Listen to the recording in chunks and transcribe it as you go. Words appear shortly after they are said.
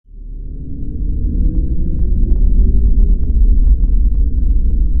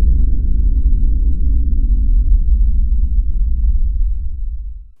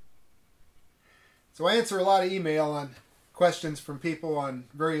So I answer a lot of email on questions from people on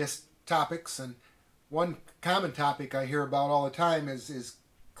various topics, and one common topic I hear about all the time is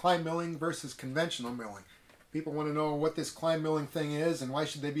climb milling versus conventional milling. People want to know what this climb milling thing is and why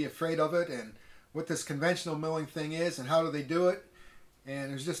should they be afraid of it, and what this conventional milling thing is and how do they do it. And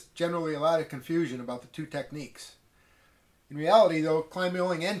there's just generally a lot of confusion about the two techniques. In reality though, climb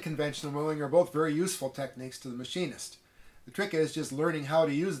milling and conventional milling are both very useful techniques to the machinist. The trick is just learning how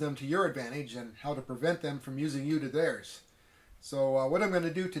to use them to your advantage and how to prevent them from using you to theirs. So what I'm going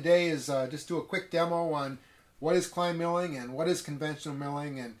to do today is just do a quick demo on what is climb milling and what is conventional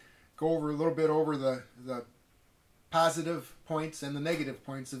milling, and go over a little bit over the positive points and the negative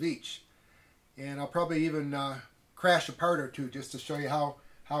points of each. And I'll probably even crash a part or two just to show you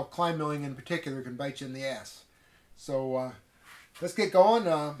how climb milling in particular can bite you in the ass. So let's get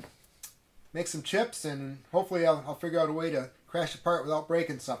going. Make some chips, and hopefully I'll figure out a way to crash a part without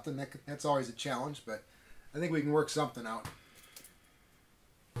breaking something. That's always a challenge, but I think we can work something out.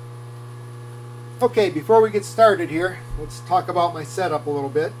 Okay, before we get started here, let's talk about my setup a little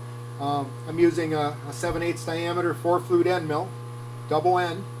bit. I'm using a 7/8 diameter 4-flute end mill, double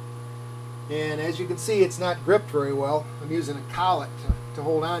end, and as you can see it's not gripped very well. I'm using a collet to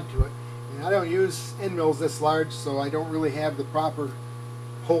hold on to it, and I don't use end mills this large, so I don't really have the proper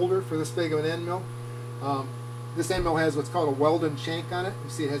holder for this big of an end mill. This end mill has what's called a welded shank on it. You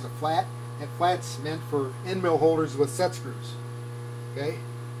see it has a flat. That flat's meant for end mill holders with set screws. Okay.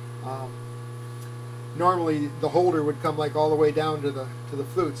 Normally the holder would come like all the way down to the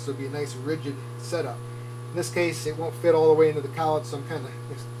flute, so it'd be a nice rigid setup. In this case it won't fit all the way into the collet, so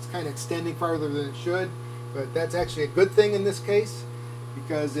it's kind of extending farther than it should, but that's actually a good thing in this case,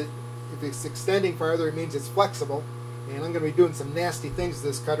 because if it's extending farther it means it's flexible, and I'm going to be doing some nasty things to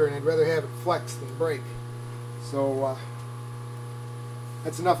this cutter, and I'd rather have it flex than break. So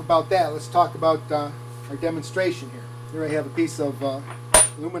that's enough about that. Let's talk about our demonstration here. Here I have a piece of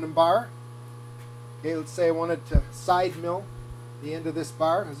aluminum bar. Okay, let's say I wanted to side mill the end of this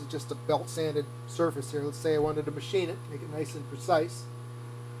bar. This is just a belt sanded surface here. Let's say I wanted to machine it, make it nice and precise.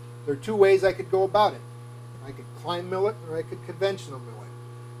 There are two ways I could go about it. I could climb mill it, or I could conventional mill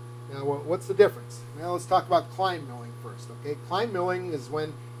it. Now, what's the difference? Well, let's talk about climb milling first. Okay, climb milling is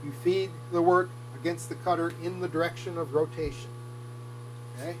when you feed the work against the cutter in the direction of rotation.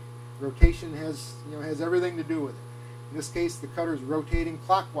 Okay, rotation has everything to do with it. In this case, the cutter is rotating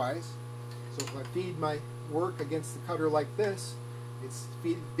clockwise. So if I feed my work against the cutter like this, it's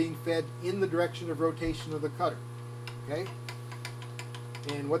being fed in the direction of rotation of the cutter. Okay?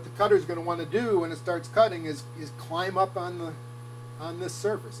 And what the cutter is going to want to do when it starts cutting is climb up on this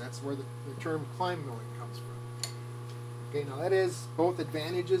surface. That's where the term climb milling comes from. Okay, now that is both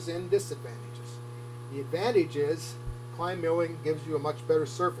advantages and disadvantages. The advantage is climb milling gives you a much better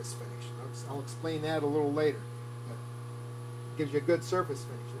surface finish. I'll explain that a little later. But it gives you a good surface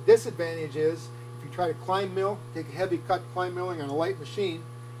finish. The disadvantage is if you try to climb mill, take a heavy cut climb milling on a light machine,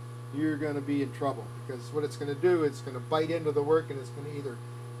 you're going to be in trouble, because what it's going to do, it's going to bite into the work, and it's going to either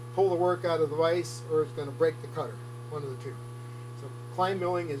pull the work out of the vise or it's going to break the cutter, one of the two. So climb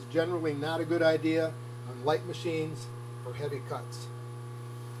milling is generally not a good idea on light machines for heavy cuts.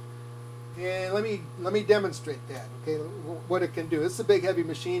 And let me demonstrate that. Okay, what it can do. This is a big heavy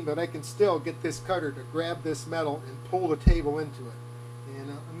machine, but I can still get this cutter to grab this metal and pull the table into it. And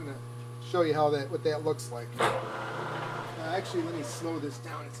I'm going to show you what that looks like. Actually, let me slow this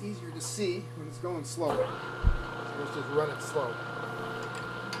down. It's easier to see when it's going slow. So let's just run it slow.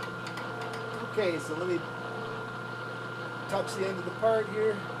 Okay, so let me touch the end of the part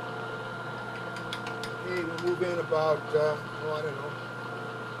here. Okay, we'll move in about, I don't know,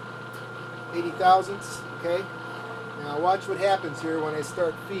 80 thousandths. Okay, now watch what happens here when I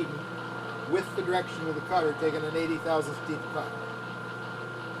start feeding with the direction of the cutter, taking an 80 thousandths deep cut.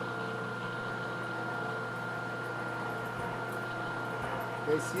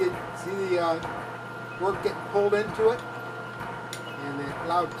 Okay, see the work getting pulled into it, and the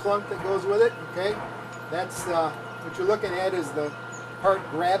loud clunk that goes with it. Okay, that's what you're looking at, is the part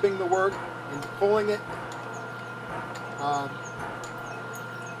grabbing the work and pulling it.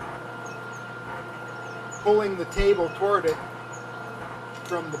 Pulling the table toward it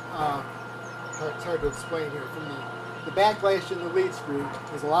from the, it's hard to explain here, from the backlash in the lead screw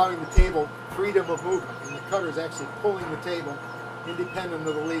is allowing the table freedom of movement, and the cutter is actually pulling the table independent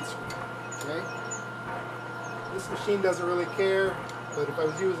of the lead screw. Okay? This machine doesn't really care, but if I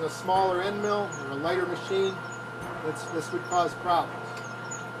was using a smaller end mill or a lighter machine, this would cause problems.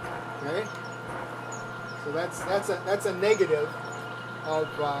 Okay? So that's a negative of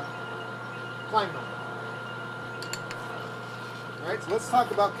climb milling. Alright, so let's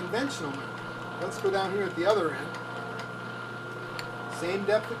talk about conventional milling. let's go down here at the other end. Same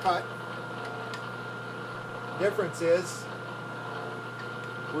depth of cut. Difference is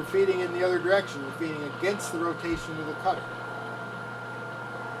we're feeding in the other direction. We're feeding against the rotation of the cutter.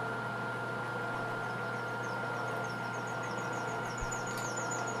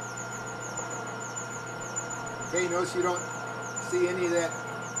 Okay, notice you don't see any of that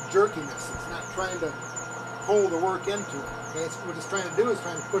jerkiness. It's not trying to pull the work into it. Okay, what it's trying to do is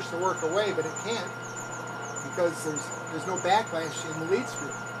trying to push the work away, but it can't because there's no backlash in the lead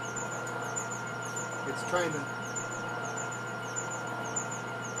screw. It's trying to.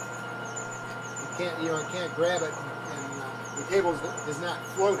 It can't grab it, and the table is not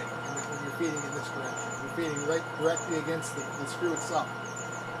floating when you're feeding in this direction. You're feeding right directly against the screw itself.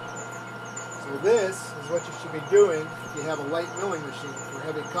 So this is what you should be doing if you have a light milling machine for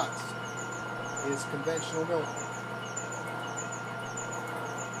heavy cuts, is conventional milling.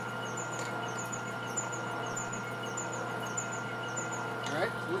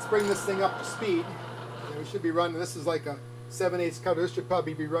 Alright, so let's bring this thing up to speed. And we should be running, this is like a 7/8 cutter. This should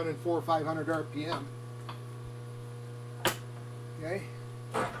probably be running 400 or 500 RPM. Okay.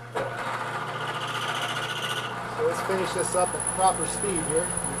 So let's finish this up at proper speed here.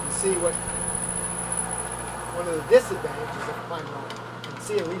 You can see what one of the disadvantages of climb milling. You can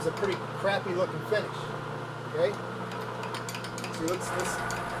see it leaves a pretty crappy looking finish. Okay. So let's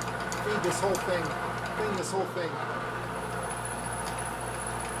feed this whole thing, clean this whole thing up.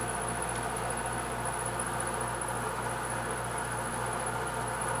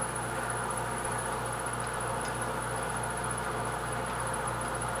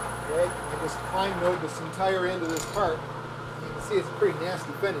 Okay, I just climb milled this entire end of this part. You can see it's a pretty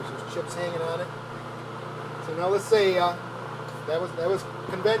nasty finish. There's chips hanging on it. So now let's say that was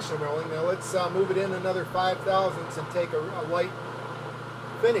conventional milling. Now let's move it in another 5 thousandths and take a light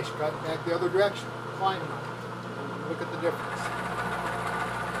finish cut back the other direction. Climb milling. Look at the difference.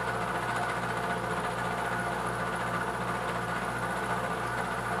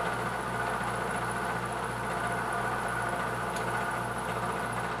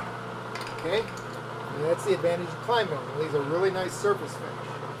 Okay, and that's the advantage of climb milling. It leaves a really nice surface finish.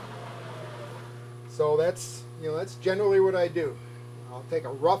 So that's generally what I do. I'll take a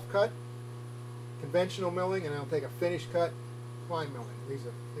rough cut, conventional milling, and I'll take a finish cut, climb milling. It leaves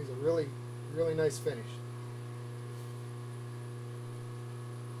a really, really nice finish.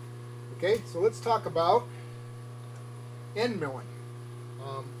 Okay, so let's talk about end milling.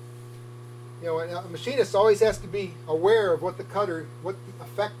 A machinist always has to be aware of what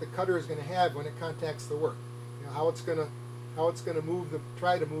effect the cutter is going to have when it contacts the work. How it's going to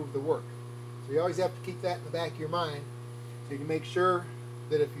try to move the work. So you always have to keep that in the back of your mind, so you can make sure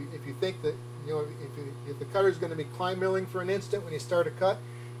that if you think that if the cutter is going to be climb milling for an instant when you start a cut,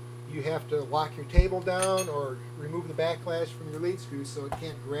 you have to lock your table down or remove the backlash from your lead screw so it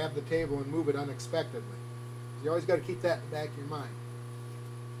can't grab the table and move it unexpectedly. So you always got to keep that in the back of your mind.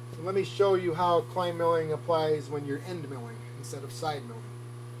 So let me show you how climb milling applies when you're end milling instead of side milling.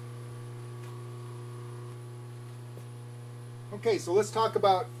 Okay, so let's talk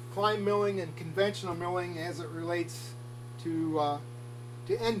about climb milling and conventional milling as it relates to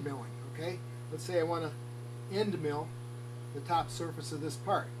end milling. Okay, let's say I want to end mill the top surface of this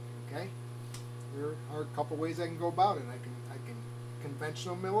part. Okay, there are a couple ways I can go about it. I can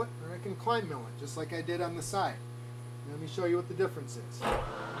conventional mill it, or I can climb mill it, just like I did on the side. Let me show you what the difference is.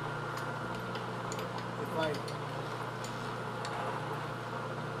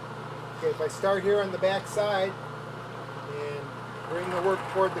 If I start here on the back side and bring the work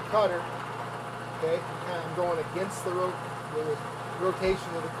toward the cutter, okay, I'm going against the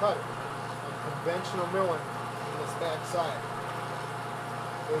rotation of the cutter. I'm conventional milling on this back side.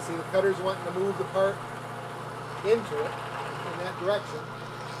 So you see the cutter's wanting to move the part into it in that direction.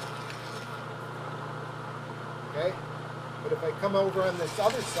 Okay, but if I come over on this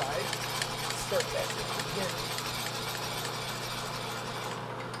other side, start that again.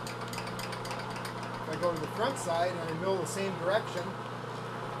 If I go to the front side and I mill the same direction,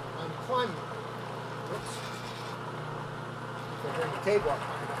 I'm climbing. Whoops. If I bring the table up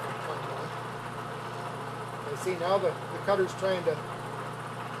high enough, I'm climbing. You see now the cutter's trying to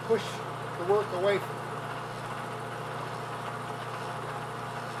push the work away from it.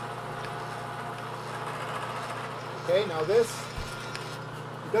 Okay, now this,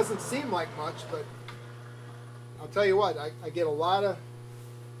 it doesn't seem like much, but I'll tell you what, I get a lot of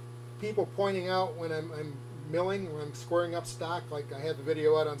people pointing out when I'm milling, when I'm squaring up stock, like I have the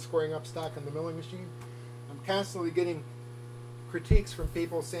video out on squaring up stock on the milling machine. I'm constantly getting critiques from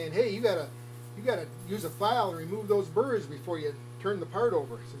people saying, hey, you gotta use a file and remove those burrs before you turn the part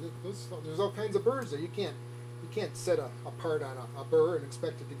over. So there's all kinds of burrs there. You can't set a part on a burr and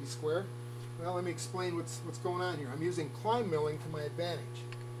expect it to be square. Well, let me explain what's going on here. I'm using climb milling to my advantage.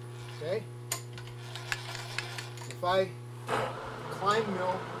 Okay? If I climb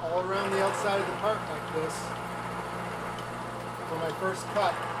mill all around the outside of the part like this for my first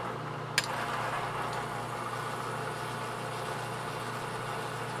cut,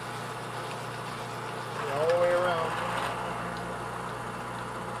 all the way around,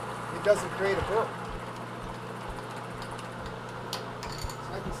 it doesn't create a burr.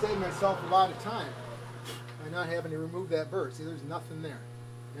 So I can save myself a lot of time by not having to remove that burr. See, there's nothing there.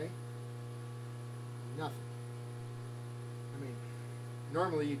 Okay? Nothing. I mean,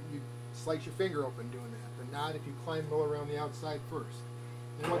 normally you slice your finger open doing that, but not if you climb mill around the outside first.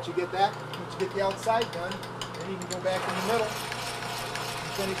 And once you get the outside done, then you can go back in the middle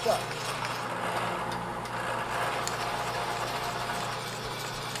and finish up.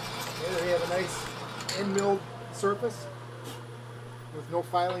 Okay, there you have a nice end milled surface with no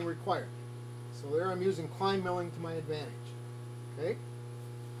filing required. So there I'm using climb milling to my advantage. Okay?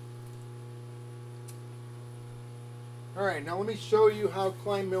 Alright, now let me show you how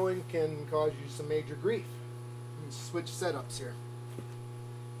climb milling can cause you some major grief. Let me switch setups here.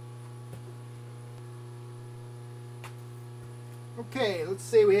 Okay, let's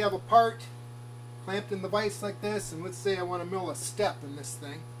say we have a part clamped in the vise like this, and let's say I want to mill a step in this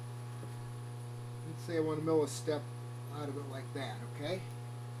thing. Let's say I want to mill a step out of it like that, okay?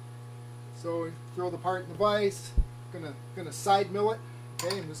 So throw the part in the vise, gonna side mill it,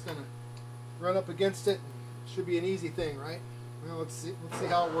 okay? I'm just gonna run up against it. Should be an easy thing, right? Well, let's see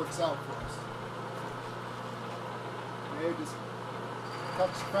how it works out for us. Okay, just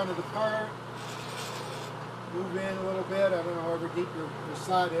touch the front of the part, move in a little bit. I don't know however deep your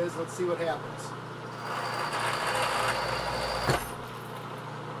slot is. Let's see what happens.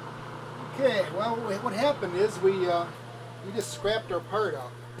 Okay, well, what happened is we just scrapped our part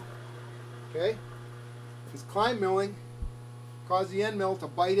out. Okay, because climb milling caused the end mill to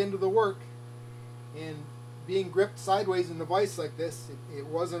bite into the work, and being gripped sideways in the vise like this, it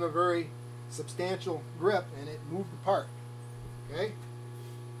wasn't a very substantial grip, and it moved the part. Okay?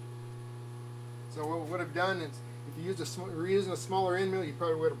 So what we would have done is, if you were using a smaller end mill, you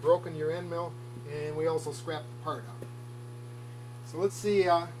probably would have broken your end mill, and we also scrapped the part out. So let's see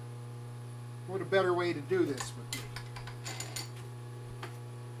what a better way to do this would be.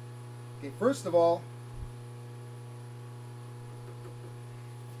 Okay, first of all,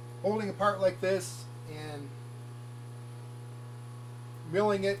 holding a part like this and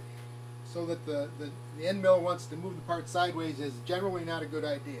milling it so that the end mill wants to move the part sideways is generally not a good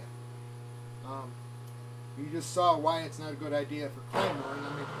idea. You just saw why it's not a good idea for climb milling.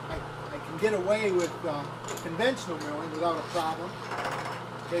 I mean, I can get away with conventional milling without a problem.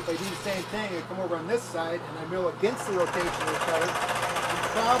 Okay, if I do the same thing, I come over on this side and I mill against the rotation of the cutter, I'm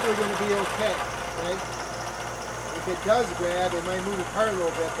probably going to be okay. Okay? If it does grab, it might move the part a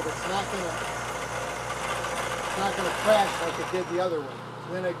little bit, but it's not going to crash like it did the other way.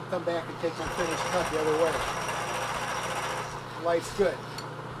 So then I can come back and take my finished cut the other way. Life's good.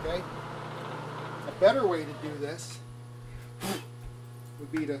 Okay? A better way to do this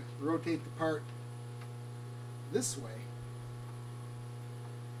would be to rotate the part this way.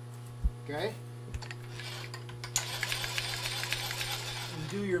 Okay? And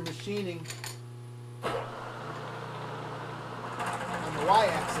do your machining on the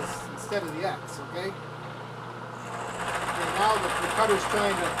y-axis instead of the x, okay? And now the cutter's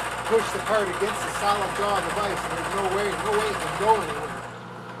trying to push the part against the solid jaw of the vise, and there's no way it can go anywhere.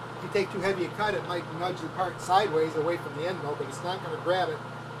 If you take too heavy a cut, it might nudge the part sideways away from the end mill, but it's not going to grab it,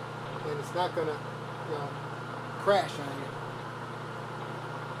 and it's not going to, crash on you.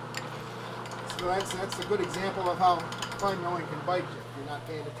 So that's a good example of how climb milling can bite you if you're not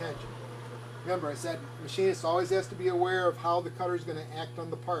paying attention. Remember, I said machinist always has to be aware of how the cutter is going to act on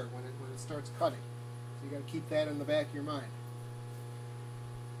the part when it starts cutting. So you got to keep that in the back of your mind.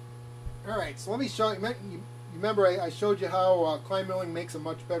 All right, so let me show you. Remember, I showed you how climb milling makes a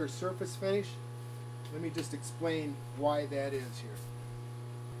much better surface finish. Let me just explain why that is here.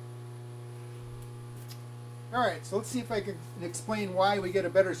 All right, so let's see if I can explain why we get a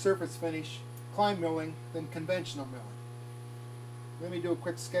better surface finish climb milling than conventional milling. Let me do a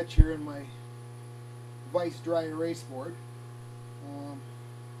quick sketch here in my vise dry erase board.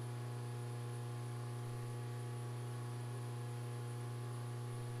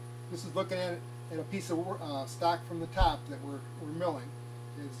 This is looking at a piece of stock from the top that we're milling.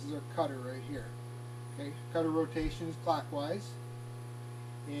 This is our cutter right here. Okay, cutter rotation is clockwise,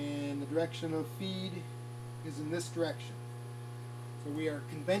 and the direction of feed is in this direction. So we are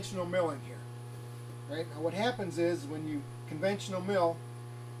conventional milling here. Right? Now what happens is when you conventional mill,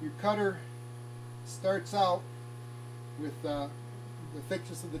 your cutter starts out with the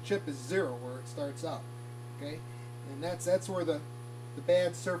thickness of the chip is 0 where it starts out. Okay? And that's where the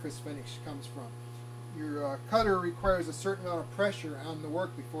bad surface finish comes from. Your cutter requires a certain amount of pressure on the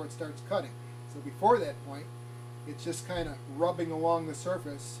work before it starts cutting. So before that point, it's just kind of rubbing along the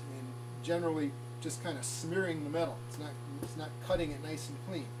surface and generally just kind of smearing the metal. It's not cutting it nice and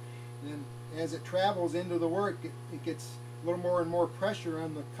clean. And then as it travels into the work, it gets a little more and more pressure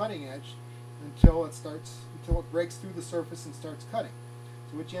on the cutting edge until it breaks through the surface and starts cutting.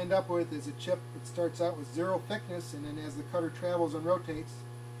 So what you end up with is a chip that starts out with 0 thickness, and then as the cutter travels and rotates,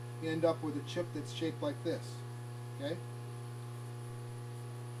 you end up with a chip that's shaped like this. Okay?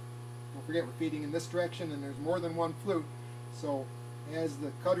 Don't forget, we're feeding in this direction, and there's more than one flute. So as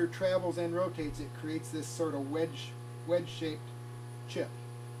the cutter travels and rotates, it creates this sort of wedge-shaped chip.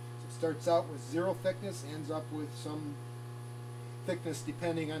 So it starts out with 0 thickness, ends up with some thickness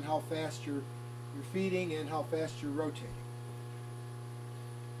depending on how fast you're feeding and how fast you're rotating.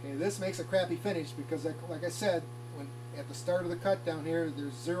 Okay, this makes a crappy finish because, like I said, when at the start of the cut down here,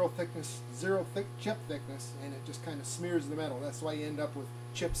 there's 0 chip thickness, and it just kind of smears the metal. That's why you end up with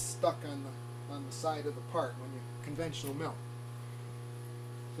chips stuck on the side of the part when you conventional mill.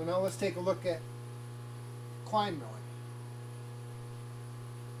 So now let's take a look at climb milling.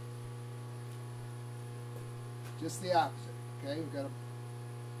 Just the opposite. Okay, we've got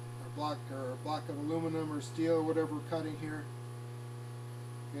a block of aluminum or steel or whatever we're cutting here.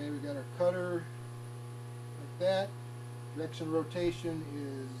 Okay, we've got our cutter like that. Direction of rotation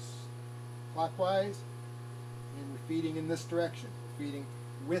is clockwise, and we're feeding in this direction. We're feeding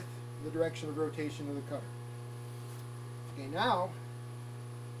with the direction of rotation of the cutter. Okay, now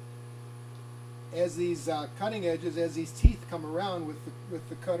as these cutting edges, as these teeth come around with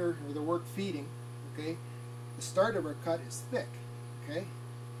the cutter or the work feeding, okay, the start of our cut is thick, okay,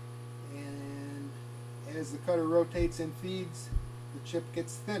 and as the cutter rotates and feeds, the chip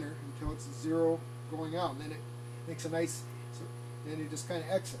gets thinner until it's 0 going out, and then it makes a nice, then it just kind of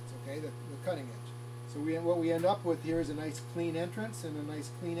exits, okay, the cutting edge. So what we end up with here is a nice clean entrance and a nice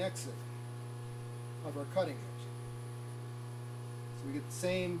clean exit of our cutting edge. So we get the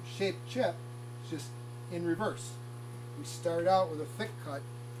same shaped chip, it's just in reverse. We start out with a thick cut,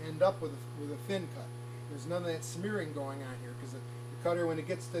 end up with a thin cut. There's none of that smearing going on here because the cutter, when it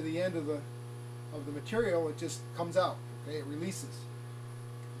gets to the end of the material, it just comes out. Okay, it releases.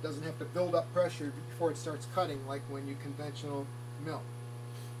 It doesn't have to build up pressure before it starts cutting like when you conventional mill.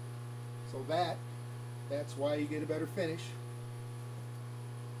 So that's why you get a better finish,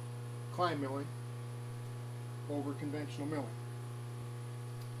 climb milling over conventional milling.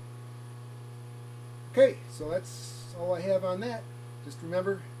 Okay, so that's all I have on that. Just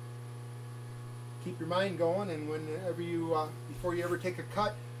remember, keep your mind going, and whenever you, before you ever take a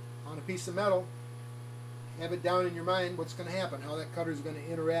cut on a piece of metal, have it down in your mind what's going to happen, how that cutter is going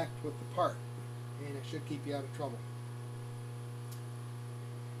to interact with the part, and it should keep you out of trouble.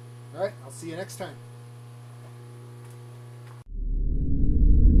 Alright, I'll see you next time.